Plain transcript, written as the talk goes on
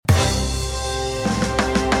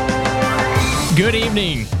Good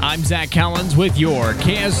evening. I'm Zach Collins with your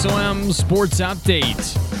KSOM Sports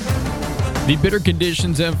Update. The bitter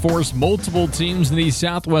conditions have forced multiple teams in the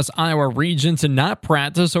Southwest Iowa region to not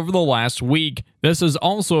practice over the last week. This has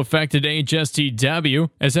also affected HSTW,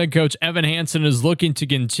 as head coach Evan Hansen is looking to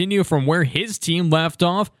continue from where his team left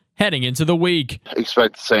off heading into the week.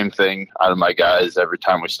 Expect the same thing out of my guys every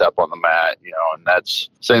time we step on the mat, and that's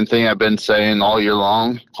the same thing I've been saying all year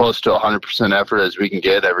long, close to 100% effort as we can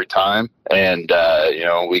get every time. And,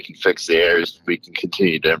 we can fix the errors. We can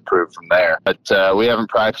continue to improve from there. But we haven't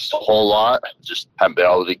practiced a whole lot, just haven't been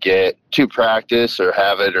able to get to practice or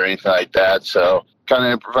have it or anything like that. So kind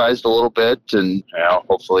of improvised a little bit, and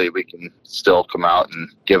hopefully we can still come out and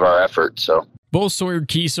give our effort. So both Sawyer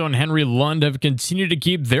Kiesel and Henry Lund have continued to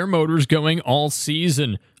keep their motors going all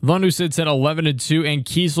season. Lund, who sits at 11-2, and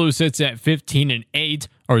Kiesel, who sits at 15-8,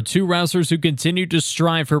 are two wrestlers who continue to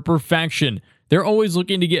strive for perfection. They're always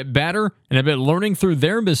looking to get better and have been learning through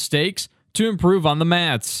their mistakes to improve on the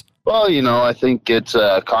mats. Well, I think it's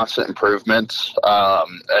constant improvement,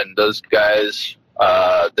 and those guys,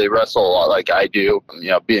 they wrestle a lot like I do,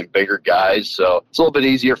 being bigger guys. So it's a little bit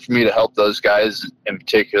easier for me to help those guys in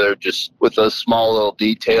particular, just with those small little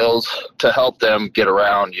details to help them get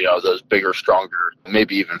around, those bigger, stronger,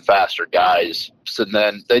 maybe even faster guys. So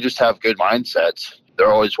then they just have good mindsets.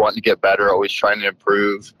 They're always wanting to get better, always trying to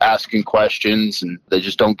improve, asking questions, and they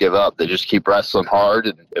just don't give up. They just keep wrestling hard,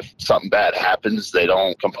 and if something bad happens, they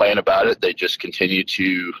don't complain about it. They just continue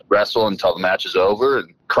to wrestle until the match is over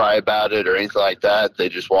and cry about it or anything like that. They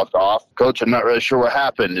just walk off. Coach, I'm not really sure what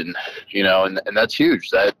happened, and that's huge.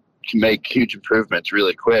 That can make huge improvements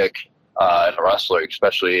really quick in a wrestler,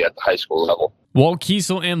 especially at the high school level. While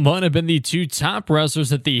Kiesel and Lund have been the two top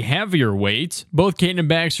wrestlers at the heavier weights, both Caden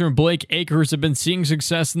Baxter and Blake Akers have been seeing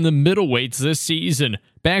success in the middleweights this season.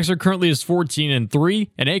 Baxter currently is 14-3,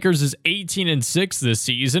 and Akers is 18-6 this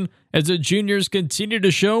season, as the juniors continue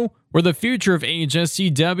to show where the future of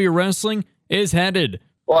HSTW wrestling is headed.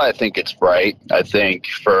 Well, I think it's bright. I think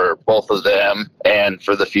for both of them and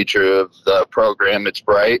for the future of the program, it's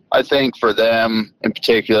bright. I think for them in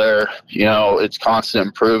particular, it's constant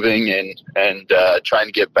improving and trying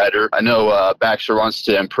to get better. I know Baxter wants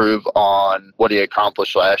to improve on what he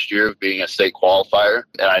accomplished last year of being a state qualifier.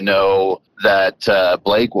 And I know that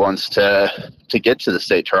Blake wants to get to the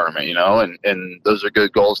state tournament, and those are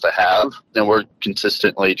good goals to have. And we're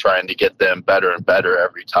consistently trying to get them better and better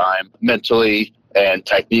every time, mentally and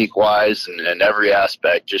technique-wise and every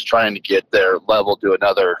aspect, just trying to get their level to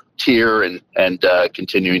another tier and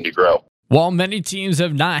continuing to grow. While many teams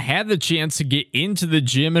have not had the chance to get into the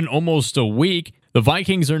gym in almost a week, the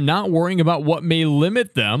Vikings are not worrying about what may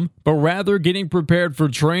limit them, but rather getting prepared for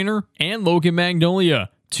Trainer and Logan Magnolia,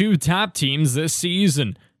 two top teams this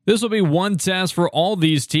season. This will be one test for all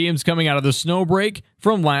these teams coming out of the snow break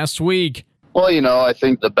from last week. Well, I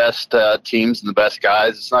think the best teams and the best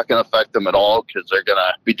guys, it's not going to affect them at all because they're going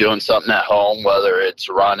to be doing something at home, whether it's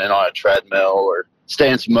running on a treadmill or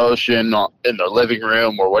stance motion in their living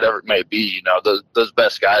room or whatever it may be. Those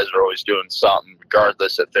best guys are always doing something,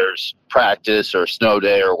 regardless if there's practice or snow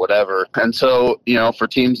day or whatever. And so, for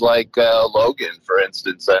teams like Logan, for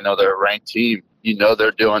instance, I know they're a ranked team.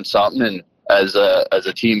 They're doing something, and as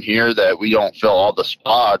a team here that we don't fill all the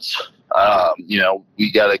spots,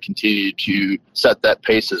 we got to continue to set that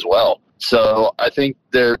pace as well. So I think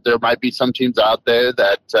there might be some teams out there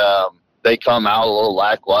that they come out a little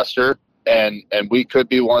lackluster, and we could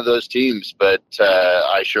be one of those teams. But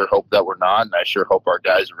I sure hope that we're not, and I sure hope our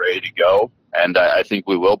guys are ready to go. And I think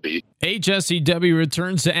we will be. HSTW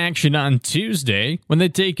returns to action on Tuesday when they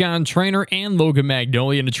take on Trainer and Logan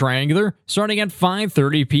Magnolia in a triangular, starting at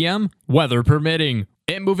 5:30 p.m., weather permitting.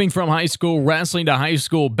 And moving from high school wrestling to high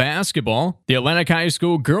school basketball, the Atlantic High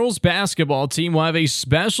School girls basketball team will have a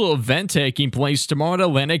special event taking place tomorrow at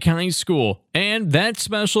Atlantic High School. And that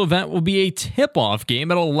special event will be a tip-off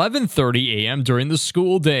game at 11:30 a.m. during the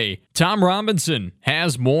school day. Tom Robinson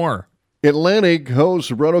has more. Atlantic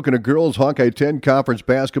hosts Roanoke in a girls Hawkeye 10 conference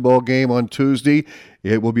basketball game on Tuesday.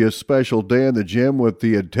 It will be a special day in the gym with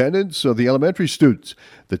the attendance of the elementary students.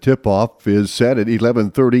 The tip-off is set at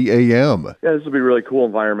 11:30 a.m. Yeah, this will be a really cool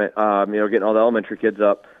environment. Getting all the elementary kids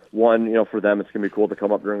up. One, for them, it's going to be cool to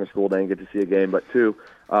come up during the school day and get to see a game. But two,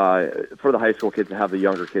 for the high school kids to have the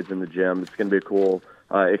younger kids in the gym, it's going to be a cool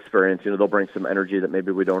experience. They'll bring some energy that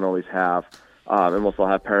maybe we don't always have. And we'll still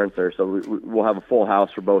have parents there. So we'll have a full house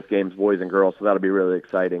for both games, boys and girls, so that'll be really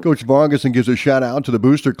exciting. Coach Vargason gives a shout-out to the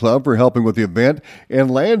Booster Club for helping with the event and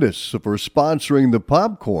Landis for sponsoring the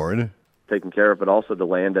popcorn. Taking care of it, also to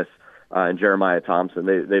Landis and Jeremiah Thompson.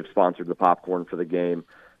 They've sponsored the popcorn for the game.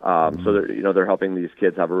 So they're helping these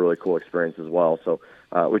kids have a really cool experience as well. So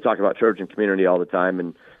we talk about Trojan community all the time,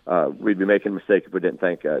 and we'd be making a mistake if we didn't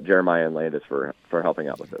thank Jeremiah and Landis for helping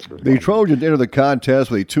out with this. The Trojans enter the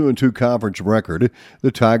contest with a 2-2 conference record.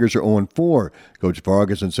 The Tigers are 0-4. Coach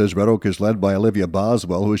Farguson says Red Oak is led by Olivia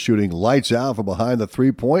Boswell, who is shooting lights out from behind the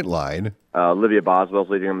three-point line. Olivia Boswell's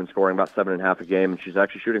leading them in scoring about 7.5 a game, and she's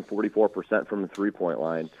actually shooting 44% from the three-point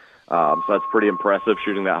line. So that's pretty impressive,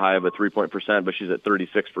 shooting that high of a three-point percent, but she's at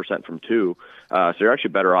 36% from two. So you're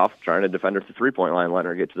actually better off trying to defend her at the three-point line, letting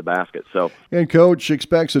her get to the basket. And Coach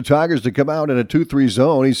expects the Tigers to come out in a 2-3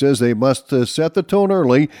 zone. He says they must set the tone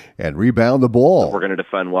early and rebound the ball. We're going to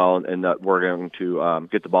defend well, and we're going to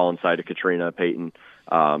get the ball inside to Katrina, Peyton,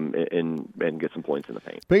 and get some points in the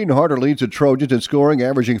paint. Peyton Harder leads the Trojans in scoring,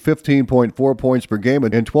 averaging 15.4 points per game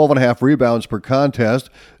and 12.5 rebounds per contest.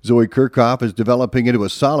 Zoe Kirchhoff is developing into a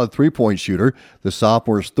solid three-point shooter. The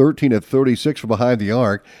sophomore is 13 of 36 from behind the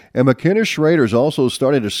arc. And McKenna Schrader is also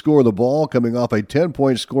starting to score the ball, coming off a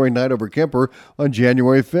 10-point scoring night over Kemper on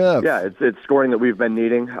January 5th. Yeah, it's scoring that we've been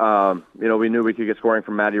needing. We knew we could get scoring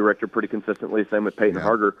from Maddie Richter pretty consistently, same with Peyton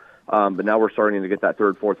Harder. But now we're starting to get that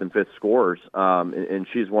third, fourth, and fifth scores. And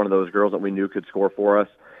she's one of those girls that we knew could score for us.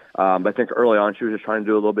 But I think early on she was just trying to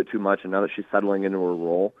do a little bit too much, and now that she's settling into her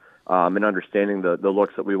role and understanding the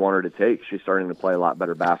looks that we want her to take, she's starting to play a lot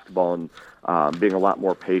better basketball and being a lot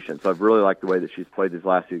more patient. So I've really liked the way that she's played these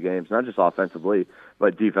last few games, not just offensively,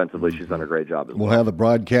 but defensively she's done a great job as well. We'll have the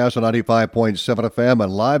broadcast on 95.7 FM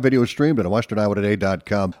and live video streamed at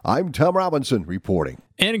westerniowatoday.com. I'm Tom Robinson reporting.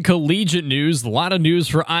 And in collegiate news, a lot of news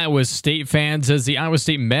for Iowa State fans as the Iowa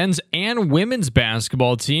State men's and women's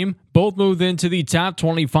basketball team both moved into the top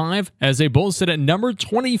 25 as they both sit at number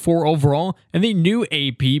 24 overall in the new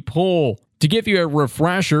AP poll. To give you a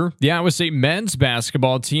refresher, the Iowa State men's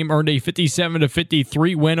basketball team earned a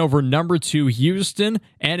 57-53 win over number 2 Houston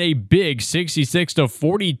and a big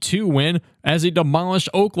 66-42 win as they demolished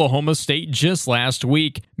Oklahoma State just last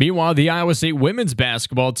week. Meanwhile, the Iowa State women's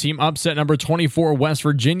basketball team upset number 24 West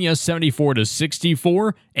Virginia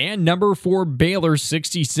 74-64 and number 4 Baylor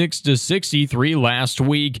 66-63 last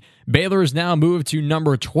week. Baylor has now moved to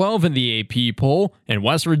number 12 in the AP poll, and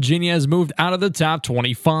West Virginia has moved out of the top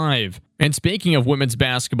 25. And speaking of women's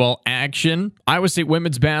basketball action, Iowa State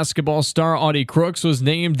women's basketball star Audie Crooks was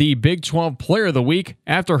named the Big 12 Player of the Week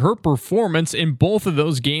after her performance in both of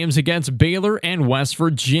those games against Baylor and West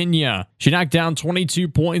Virginia. She knocked down 22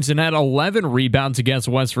 points and had 11 rebounds against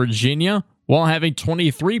West Virginia, while having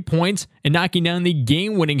 23 points and knocking down the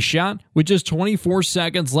game-winning shot with just 24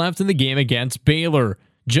 seconds left in the game against Baylor.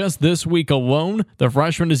 Just this week alone, the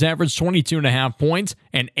freshman has averaged 22.5 points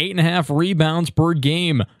and 8.5 rebounds per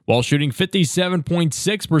game, while shooting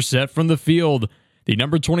 57.6% from the field. The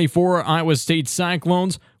number 24 Iowa State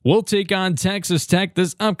Cyclones will take on Texas Tech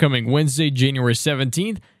this upcoming Wednesday, January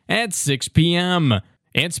 17th at 6 p.m.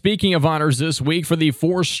 And speaking of honors this week, for the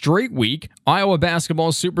 4th straight week, Iowa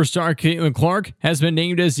basketball superstar Caitlin Clark has been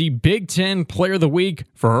named as the Big Ten Player of the Week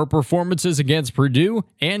for her performances against Purdue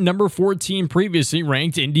and number 14 previously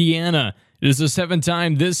ranked Indiana. It is the 7th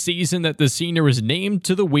time this season that the senior was named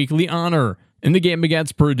to the weekly honor. In the game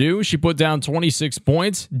against Purdue, she put down 26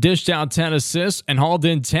 points, dished out 10 assists, and hauled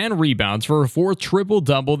in 10 rebounds for her 4th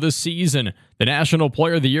triple-double this season. The National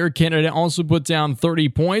Player of the Year candidate also put down 30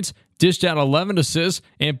 points, dished out 11 assists,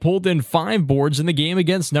 and pulled in 5 boards in the game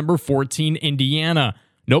against number 14 Indiana.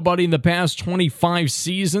 Nobody in the past 25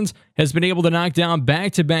 seasons has been able to knock down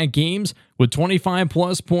back-to-back games with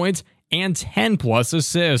 25-plus points and 10-plus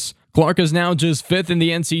assists. Clark is now just 5th in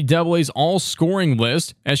the NCAA's all-scoring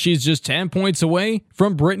list, as she's just 10 points away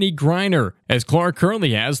from Brittany Griner, as Clark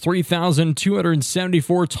currently has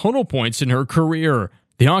 3,274 total points in her career.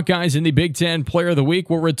 The Hawkeyes in the Big Ten Player of the Week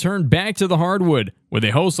will return back to the hardwood, where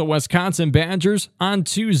they host the Wisconsin Badgers on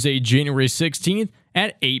Tuesday, January 16th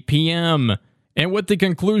at 8 p.m. And with the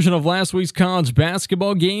conclusion of last week's college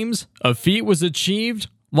basketball games, a feat was achieved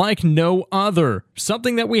like no other,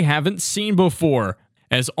 something that we haven't seen before,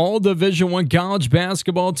 as all Division I college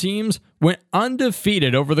basketball teams went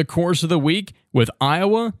undefeated over the course of the week, with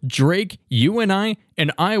Iowa, Drake, UNI,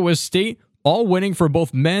 and Iowa State all winning for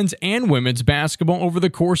both men's and women's basketball over the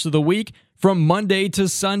course of the week from Monday to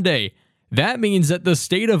Sunday. That means that the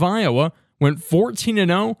state of Iowa went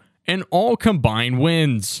 14-0 in all combined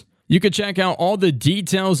wins. You can check out all the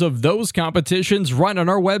details of those competitions right on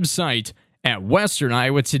our website at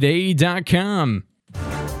westerniowatoday.com.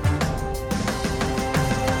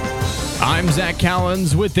 I'm Zach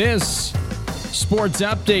Collins with this Sports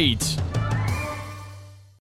Update.